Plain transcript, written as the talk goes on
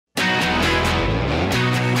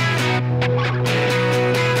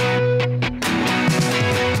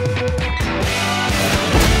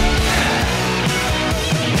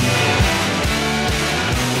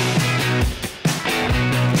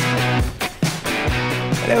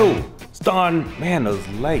Hello, it's Don. Man, those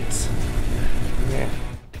lights. Yeah.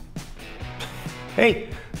 Hey,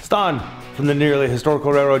 it's Don from the Nearly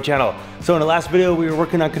Historical Railroad channel. So in the last video, we were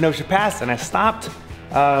working on Kenohsa Pass and I stopped.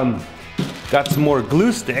 Got some more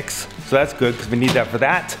glue sticks, so that's good because we need that for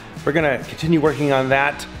that. We're gonna continue working on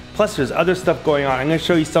that. Plus there's other stuff going on. I'm gonna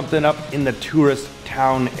show you something up in the tourist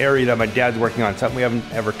town area that my dad's working on, something we haven't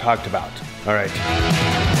ever talked about. All right.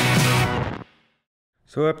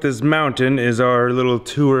 So up this mountain is our little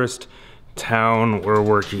tourist town we're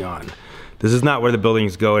working on. This is not where the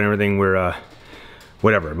buildings go and everything. We're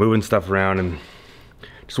whatever, moving stuff around and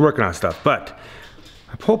just working on stuff. But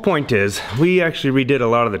the whole point is we actually redid a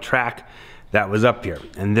lot of the track that was up here.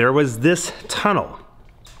 And there was this tunnel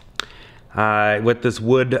with this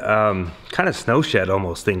wood kind of snow shed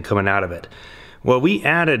almost thing coming out of it. Well, we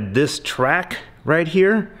added this track right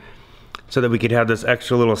here so that we could have this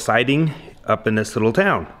extra little siding up in this little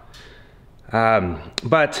town.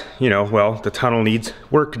 But, you know, well, the tunnel needs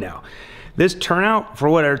work now. This turnout, for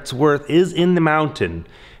what it's worth, is in the mountain.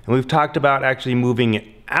 And we've talked about actually moving it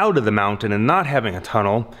out of the mountain and not having a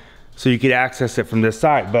tunnel so you could access it from this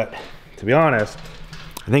side. But to be honest,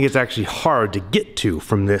 I think it's actually hard to get to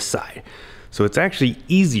from this side. So it's actually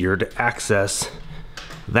easier to access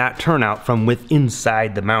that turnout from within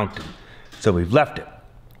inside the mountain. So we've left it.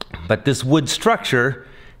 But this wood structure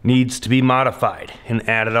needs to be modified and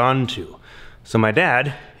added on to. So my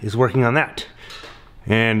dad is working on that.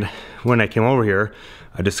 And when I came over here,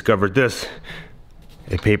 I discovered this,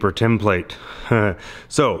 a paper template.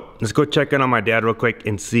 So let's go check in on my dad real quick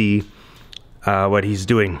and see what he's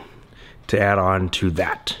doing to add on to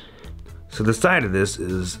that. So the side of this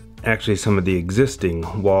is actually some of the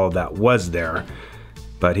existing wall that was there,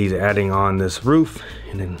 but he's adding on this roof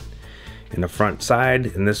and then in the front side,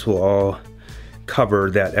 and this will all cover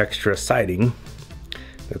that extra siding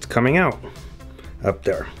that's coming out up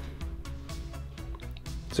there.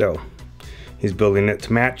 So he's building it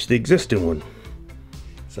to match the existing one.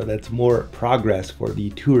 So that's more progress for the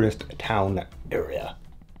tourist town area.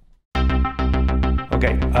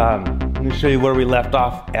 Okay, I'm gonna show you where we left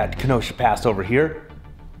off at Kenohsa Pass over here.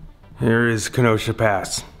 Here is Kenohsa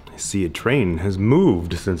Pass. I see a train has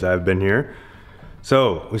moved since I've been here.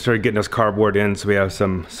 So we started getting this cardboard in so we have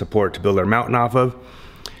some support to build our mountain off of.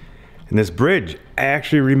 And this bridge, I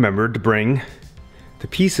actually remembered to bring the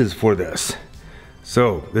pieces for this.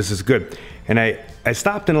 So this is good. And I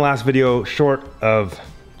stopped in the last video short of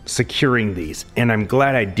securing these, and I'm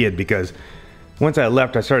glad I did, because once I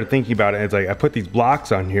left I started thinking about it. It's like I put these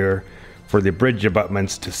blocks on here for the bridge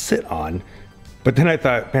abutments to sit on, but then I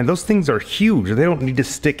thought, man, those things are huge. They don't need to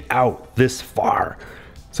stick out this far.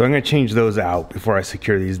 So I'm gonna change those out before I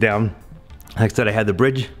secure these down. Like I said, I had the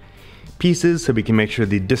bridge pieces so we can make sure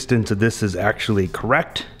the distance of this is actually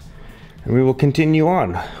correct. And we will continue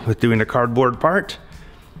on with doing the cardboard part.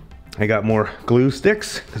 I got more glue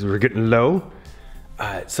sticks because we were getting low.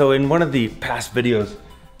 So in one of the past videos,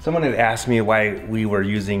 someone had asked me why we were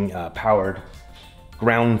using powered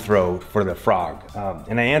ground throw for the frog.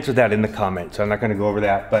 And I answered that in the comments, so I'm not gonna go over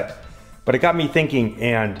that, but it got me thinking,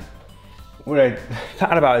 and what I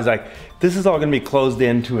thought about is like, this is all gonna be closed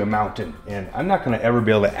into a mountain, and I'm not gonna ever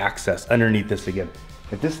be able to access underneath this again.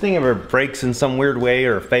 If this thing ever breaks in some weird way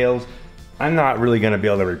or fails, I'm not really gonna be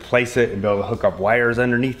able to replace it and be able to hook up wires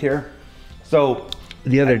underneath here. So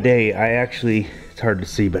the other day, I actually, it's hard to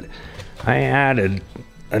see, but I added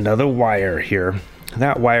another wire here.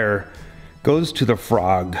 That wire goes to the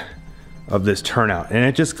frog of this turnout, and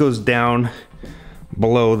it just goes down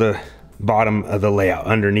below the bottom of the layout,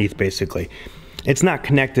 underneath basically. It's not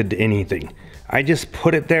connected to anything. I just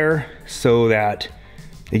put it there so that,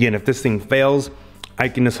 again, if this thing fails, I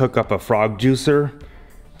can just hook up a frog juicer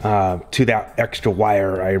to that extra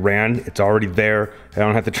wire I ran. It's already there. I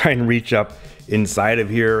don't have to try and reach up inside of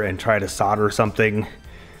here and try to solder something.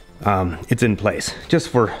 It's in place just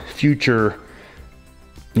for future,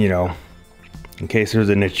 you know, in case there's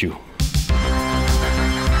an issue.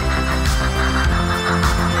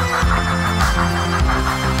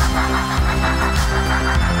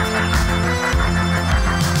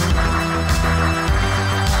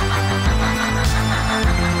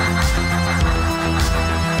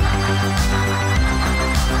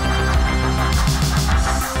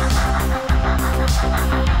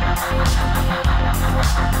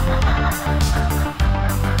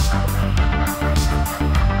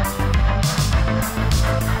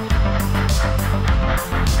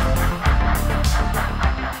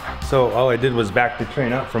 So all I did was back the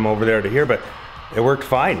train up from over there to here, but it worked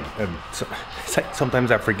fine. And so, it's like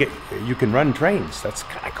sometimes I forget you can run trains. That's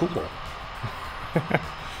kind of cool.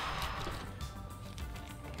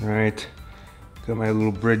 All right, Got my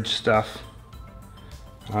little bridge stuff.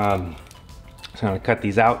 So I'm gonna cut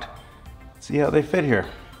these out, see how they fit here.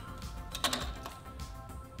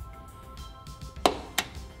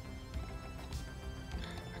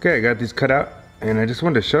 Okay, I got these cut out, and I just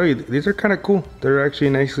wanted to show you, these are kind of cool. They're actually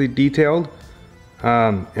nicely detailed,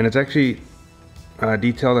 and it's actually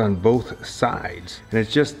detailed on both sides. And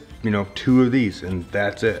it's just, you know, 2 of these, and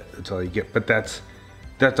that's it. That's all you get. But that's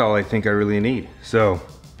all I think I really need. So,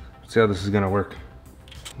 let's see how this is gonna work.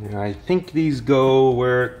 And I think these go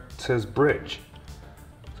where it says bridge.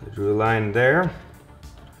 So I drew a line there.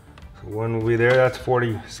 So one will be there, that's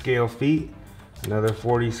 40 scale feet. Another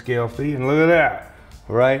 40 scale feet, and look at that.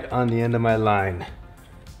 Right on the end of my line.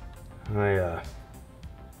 I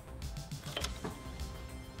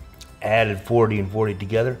added 40 and 40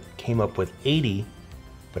 together, came up with 80,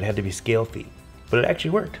 but it had to be scale feet. But it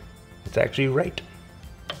actually worked. It's actually right.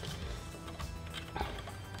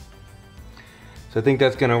 So I think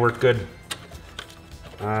that's gonna work good.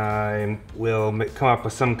 I will come up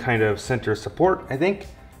with some kind of center support, I think,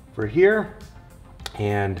 for here.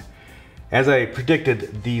 And as I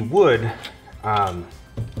predicted, the wood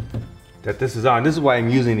that this is on, this is why I'm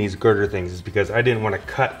using these girder things, is because I didn't want to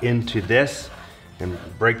cut into this and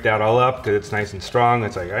break that all up because it's nice and strong.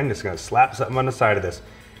 It's like, I'm just gonna slap something on the side of this.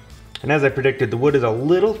 And as I predicted, the wood is a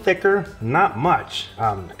little thicker, not much.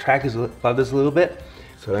 The track is above this a little bit.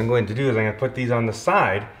 So what I'm going to do is I'm gonna put these on the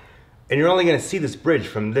side, and you're only gonna see this bridge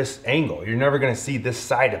from this angle. You're never gonna see this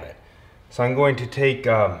side of it. So I'm going to take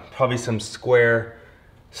probably some square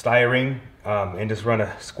styrene and just run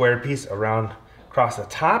a square piece around across the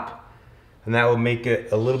top, and that will make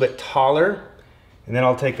it a little bit taller. And then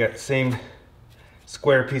I'll take that same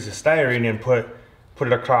square piece of styrene and put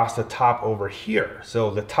it across the top over here.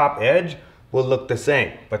 So the top edge will look the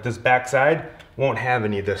same, but this back side won't have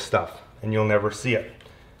any of this stuff, and you'll never see it.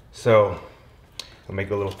 So I'll make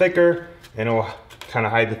it a little thicker, and it'll kind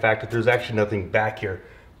of hide the fact that there's actually nothing back here.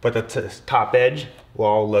 But the top edge will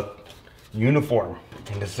all look uniform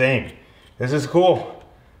and the same. This is cool.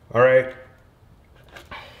 All right.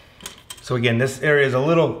 So again, this area is a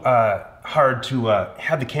little hard to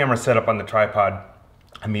have the camera set up on the tripod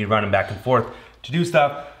and me running back and forth to do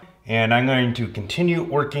stuff. And I'm going to continue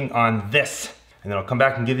working on this, and then I'll come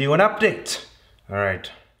back and give you an update. All right.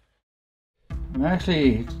 I'm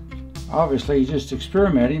actually, obviously, just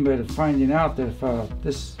experimenting, but finding out that if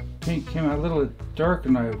this paint came out a little darker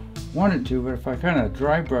than I wanted to, but if I kind of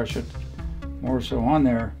dry brush it more so on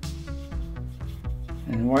there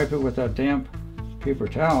and wipe it with a damp paper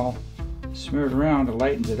towel, smear it around, it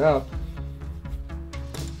lightens it up.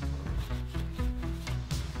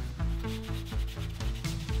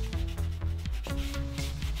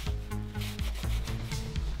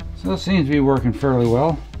 So it seems to be working fairly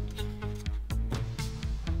well.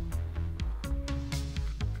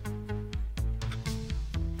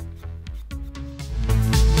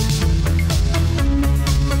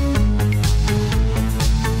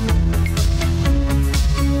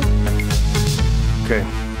 Okay,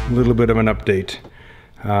 a little bit of an update.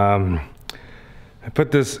 I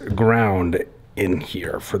put this ground in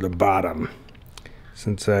here for the bottom.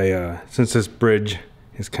 Since this bridge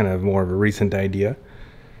is kind of more of a recent idea,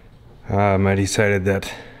 I decided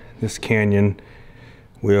that this canyon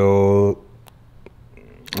will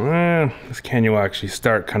actually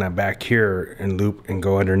start kind of back here and loop and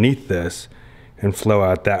go underneath this and flow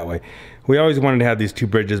out that way. We always wanted to have these 2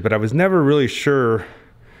 bridges, but I was never really sure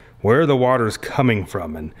where the water is coming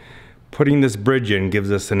from, and putting this bridge in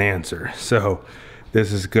gives us an answer. So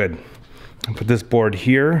this is good. I'll put this board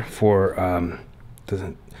here for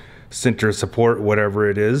the center support, whatever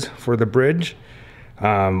it is for the bridge.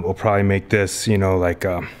 We'll probably make this, you know, like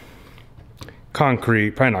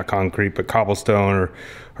concrete, probably not concrete, but cobblestone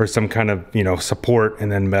or some kind of, you know, support,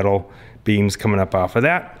 and then metal beams coming up off of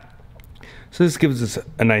that. So this gives us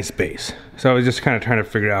a nice base. So I was just kind of trying to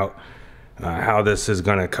figure out how this is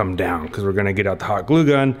gonna come down, because we're gonna get out the hot glue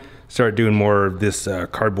gun, start doing more of this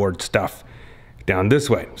cardboard stuff down this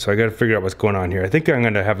way. So I gotta figure out what's going on here. I think I'm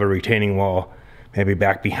gonna have a retaining wall maybe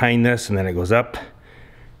back behind this, and then it goes up.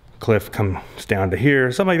 Cliff comes down to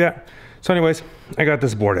here, something like that. So anyways, I got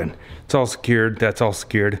this board in. It's all secured, that's all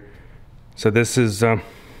secured. So this is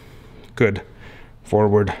good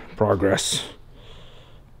forward progress.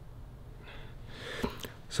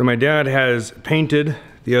 So my dad has painted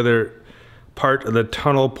the other part of the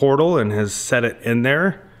tunnel portal and has set it in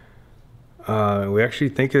there. We actually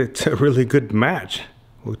think it's a really good match.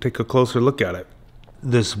 We'll take a closer look at it.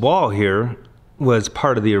 This wall here was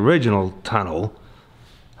part of the original tunnel,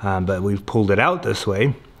 but we've pulled it out this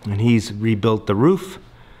way, and he's rebuilt the roof,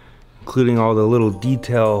 including all the little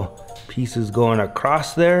detail pieces going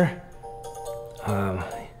across there.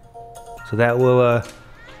 So that will, I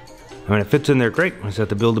mean, it fits in there great. I just have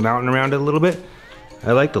to build a mountain around it a little bit.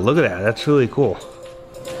 I like the look of that. That's really cool.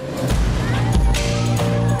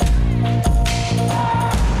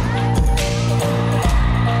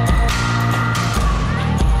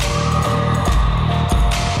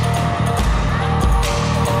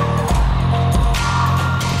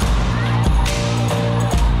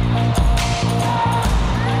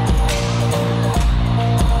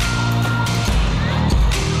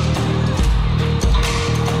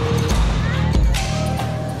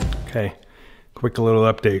 Okay, quick little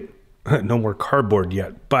update. No more cardboard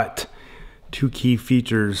yet, but two key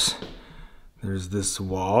features. There's this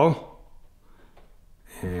wall,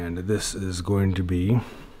 and this is going to be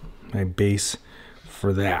my base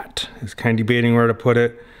for that. I was kind of debating where to put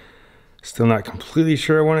it. Still not completely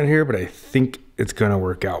sure I want it here, but I think it's gonna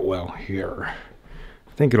work out well here.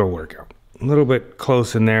 I think it'll work out. A little bit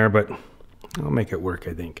close in there, but I'll make it work,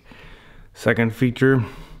 I think. Second feature,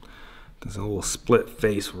 there's a little split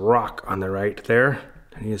face rock on the right there.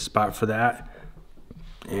 I need a spot for that.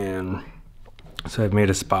 And so I've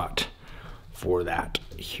made a spot for that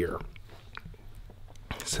here.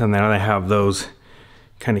 So now that I have those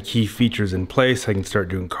kind of key features in place, I can start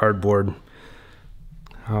doing cardboard.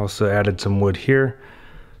 I also added some wood here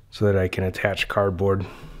so that I can attach cardboard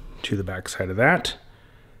to the back side of that.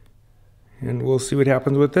 And we'll see what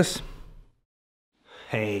happens with this.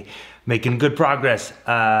 Hey, making good progress.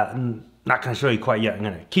 Not gonna show you quite yet. I'm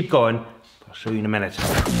gonna keep going. I'll show you in a minute.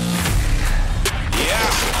 Yeah.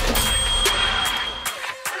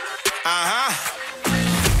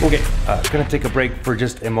 Okay, gonna take a break for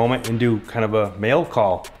just a moment and do kind of a mail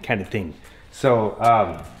call kind of thing. So,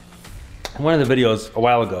 in one of the videos a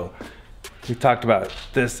while ago, we talked about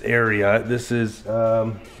this area. This is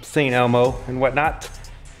St. Elmo and whatnot.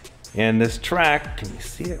 And this track, can you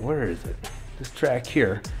see it? Where is it? This track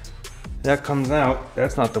here. That comes out,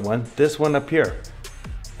 that's not the one, this one up here.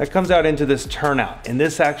 That comes out into this turnout, and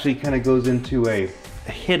this actually kind of goes into a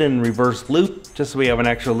hidden reverse loop, just so we have an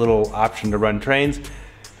extra little option to run trains.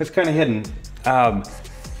 It's kind of hidden.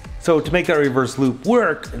 So to make that reverse loop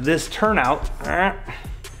work, this turnout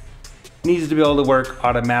needs to be able to work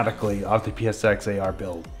automatically off the PSX AR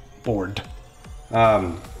build board.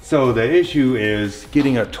 So the issue is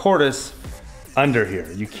getting a tortoise under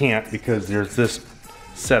here. You can't, because there's this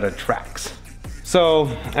set of tracks. So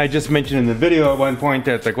I just mentioned in the video at one point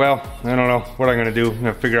that it's like, well, I don't know what I'm gonna do. I'm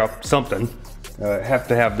gonna figure out something. Have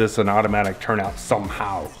to have this an automatic turnout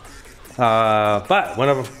somehow. But one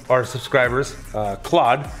of our subscribers,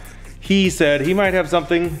 Claude, he said he might have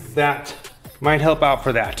something that might help out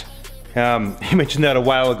for that. He mentioned that a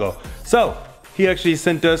while ago. So he actually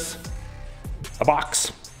sent us a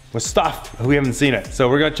box with stuff. We haven't seen it. So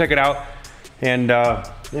we're gonna check it out. And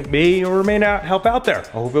it may or may not help out there.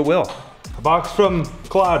 I hope it will. A box from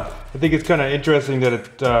Claude. I think it's kind of interesting that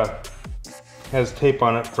it has tape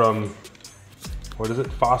on it from, what is it,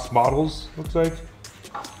 Foss Models, looks like.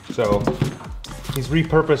 So he's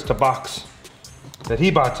repurposed a box that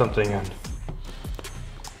he bought something in.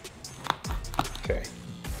 Okay,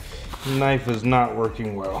 the knife is not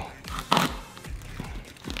working well.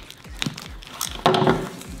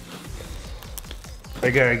 I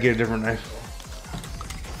gotta get a different knife.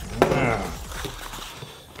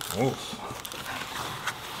 Oh,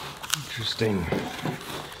 interesting.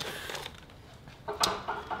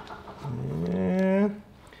 Yeah.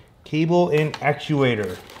 Cable and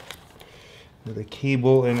actuator. The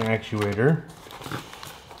cable and actuator.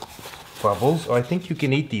 Bubbles. Oh, I think you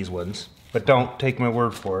can eat these ones, but don't take my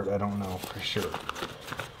word for it. I don't know for sure.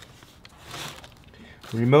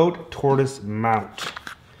 Remote tortoise mount.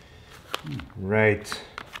 Right.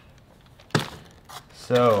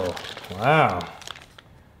 So, wow.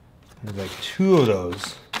 There's like two of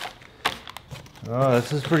those. Oh,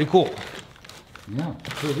 this is pretty cool. Yeah,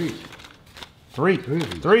 two of each. Three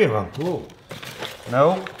of them. Cool.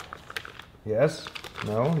 No. Yes.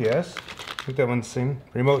 No. Yes. I think that one's the same.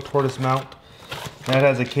 Remote tortoise mount. That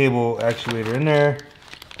has a cable actuator in there.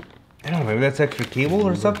 I don't know, maybe that's extra cable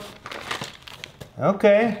or something?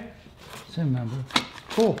 Okay. Same number.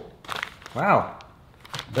 Cool. Wow.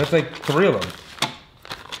 That's like three of them.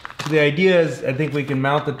 The idea is, I think we can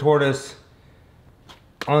mount the tortoise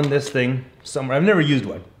on this thing somewhere. I've never used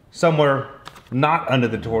one. Somewhere not under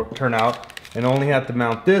the turnout, and only have to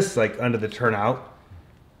mount this like under the turnout.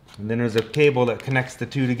 And then there's a cable that connects the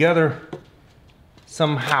two together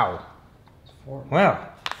somehow. Wow.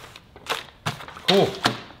 Cool.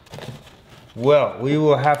 Well, we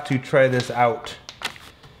will have to try this out.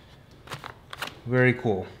 Very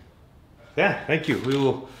cool. Yeah, thank you. We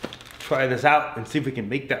will try this out and see if we can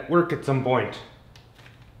make that work at some point.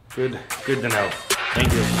 Good to know.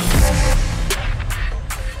 Thank you.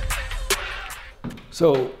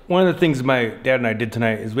 So one of the things my dad and I did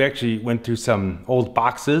tonight is we actually went through some old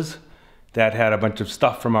boxes that had a bunch of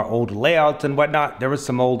stuff from our old layouts and whatnot. There was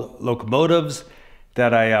some old locomotives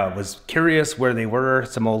that I was curious where they were,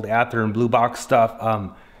 some old Ather and Blue Box stuff.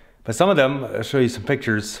 But some of them, I'll show you some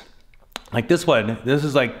pictures. Like this one, this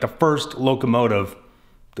is like the first locomotive,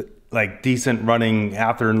 like decent running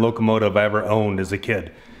Ather and locomotive I ever owned as a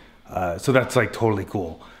kid. So that's like totally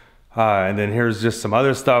cool. And then here's just some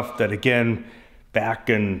other stuff that again, back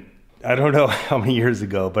in, I don't know how many years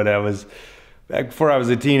ago, but back before I was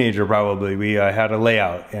a teenager probably, we had a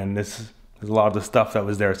layout, and this is a lot of the stuff that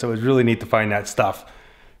was there. So it was really neat to find that stuff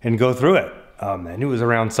and go through it. I knew it was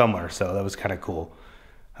around somewhere, so that was kind of cool.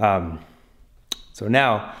 So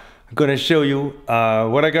now I'm going to show you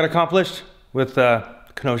what I got accomplished with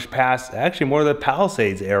Kenohsa Pass, actually more of the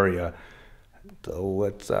Palisades area. So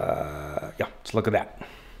let's look at that.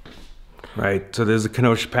 Right, so there's the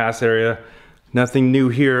Kenohsa Pass area. Nothing new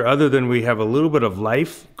here other than we have a little bit of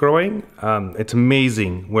life growing. It's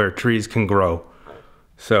amazing where trees can grow.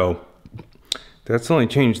 So that's the only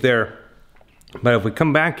change there. But if we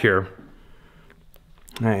come back here,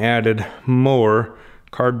 I added more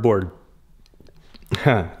cardboard.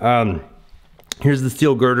 Here's the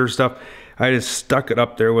steel girder stuff. I just stuck it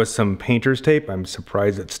up there with some painter's tape. I'm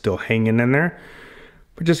surprised it's still hanging in there.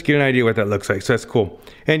 But just to get an idea what that looks like, so that's cool.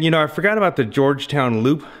 And you know, I forgot about the Georgetown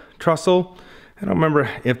Loop trestle. I don't remember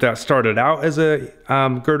if that started out as a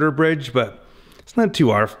girder bridge, but it's not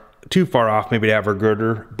too far off maybe to have a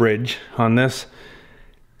girder bridge on this.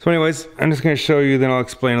 So anyways, I'm just going to show you, then I'll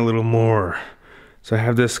explain a little more. So I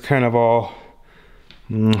have this kind of all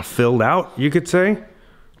filled out, you could say.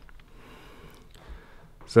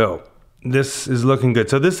 So this is looking good.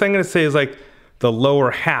 So this I'm going to say is like the lower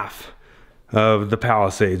half of the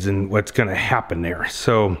Palisades and what's going to happen there.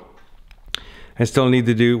 So I still need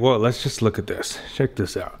to do, well, let's just look at this. Check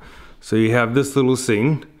this out. So you have this little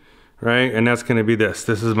scene, right? And that's going to be this.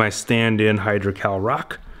 This is my stand-in hydrocal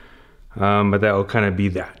rock. But that will kind of be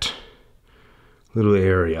that little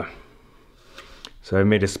area. So I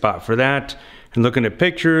made a spot for that. And looking at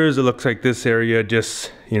pictures, it looks like this area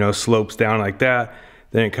just, you know, slopes down like that.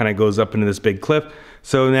 Then it kind of goes up into this big cliff.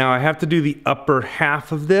 So now I have to do the upper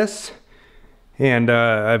half of this. And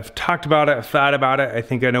I've talked about it, I've thought about it. I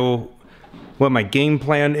think I know what my game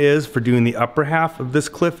plan is for doing the upper half of this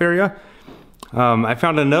cliff area. I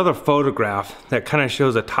found another photograph that kind of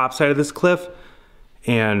shows the top side of this cliff.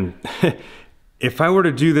 And if I were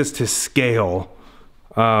to do this to scale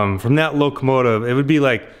from that locomotive, it would be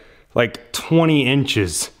like 20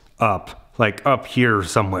 inches up, like up here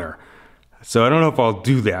somewhere. So I don't know if I'll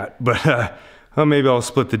do that, but well, maybe I'll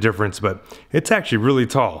split the difference, but it's actually really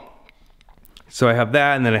tall. So I have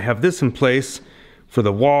that, and then I have this in place for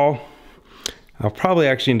the wall. I'll probably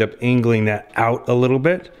actually end up angling that out a little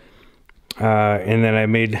bit. And then I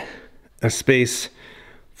made a space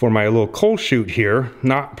for my little coal chute here,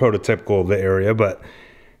 not prototypical of the area, but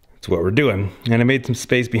it's what we're doing. And I made some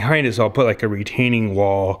space behind it, so I'll put like a retaining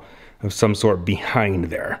wall of some sort behind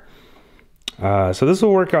there. So this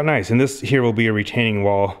will work out nice. And this here will be a retaining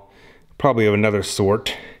wall, probably of another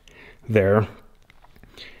sort there.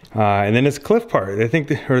 And then this cliff part, I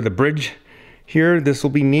think, or the bridge here, this will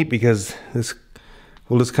be neat because this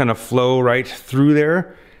will just kind of flow right through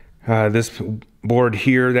there. This board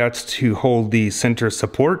here, that's to hold the center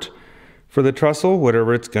support for the trestle,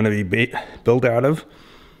 whatever it's going to be built out of.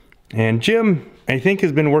 And Jim, I think,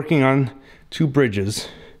 has been working on 2 bridges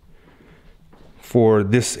for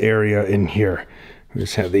this area in here. We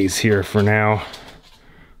just have these here for now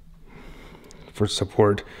for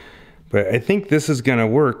support. But I think this is going to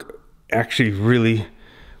work actually really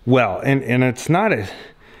well. And it's not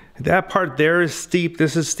that part there is steep,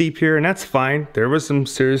 this is steep here, and that's fine. There was some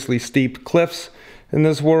seriously steep cliffs in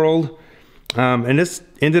this world. And this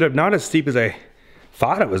ended up not as steep as I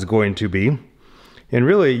thought it was going to be. And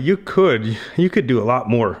really, you could do a lot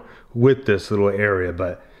more with this little area,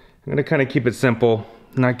 but I'm gonna kind of keep it simple,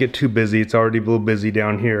 not get too busy. It's already a little busy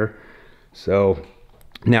down here. So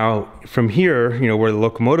now from here, you know, where the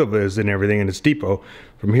locomotive is and everything in its depot,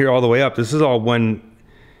 from here all the way up, this is all one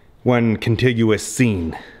contiguous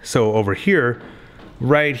scene. So over here,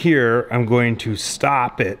 right here, I'm going to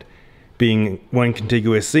stop it being one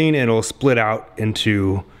contiguous scene, and it'll split out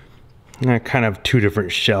into kind of 2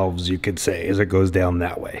 different shelves, you could say, as it goes down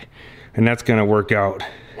that way. And that's gonna work out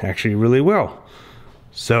actually really well.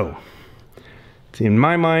 So, in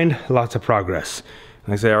my mind, lots of progress.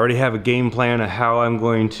 Like I say, I already have a game plan of how I'm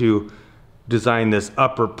going to design this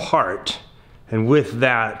upper part. And with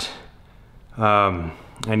that, I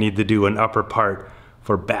need to do an upper part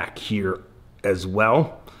for back here as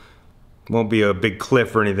well. Won't be a big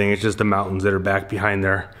cliff or anything, it's just the mountains that are back behind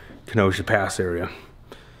their Kenohsa Pass area.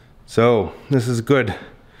 So this is good,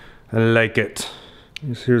 I like it.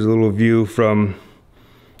 Here's a little view from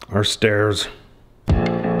our stairs.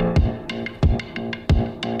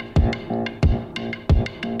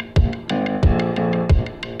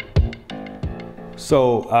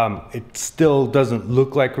 So it still doesn't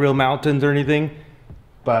look like real mountains or anything,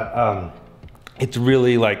 but it's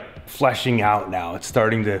really like fleshing out now. It's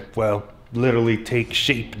starting to, well, literally take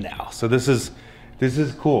shape now. So this is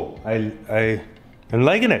cool. I'm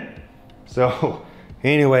liking it. So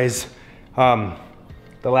anyways, the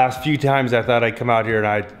last few times I thought I'd come out here and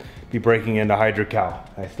I'd be breaking into hydrocal.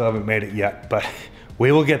 I still haven't made it yet, but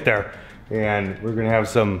we will get there. And we're gonna have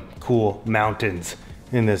some cool mountains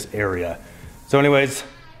in this area. So anyways, I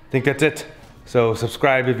think that's it. So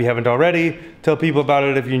subscribe if you haven't already. Tell people about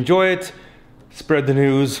it if you enjoy it. Spread the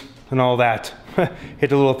news and all that.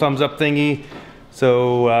 Hit the little thumbs up thingy.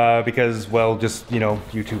 So, because, well, just, you know,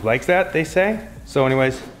 YouTube likes that, they say. So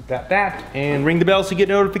anyways, that, and ring the bell so you get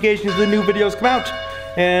notifications when new videos come out.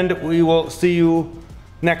 And we will see you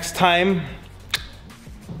next time.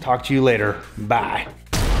 Talk to you later. Bye.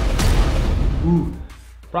 Ooh,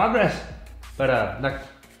 progress. But, next.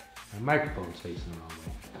 My microphone's facing the wrong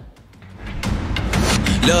way.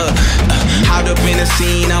 Look, hot up in the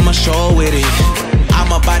scene, I'ma show with it. I'm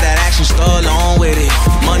about that action, still along with it.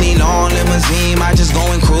 Money long limousine, I just go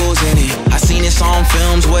and cruise in it. I seen this on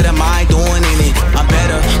films, what am I doing in it? I'm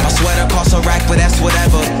better, my sweater costs a rack, but that's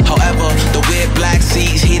whatever. However, the weird black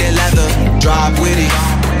seats, heated leather, drive with it.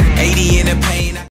 80 in the paint.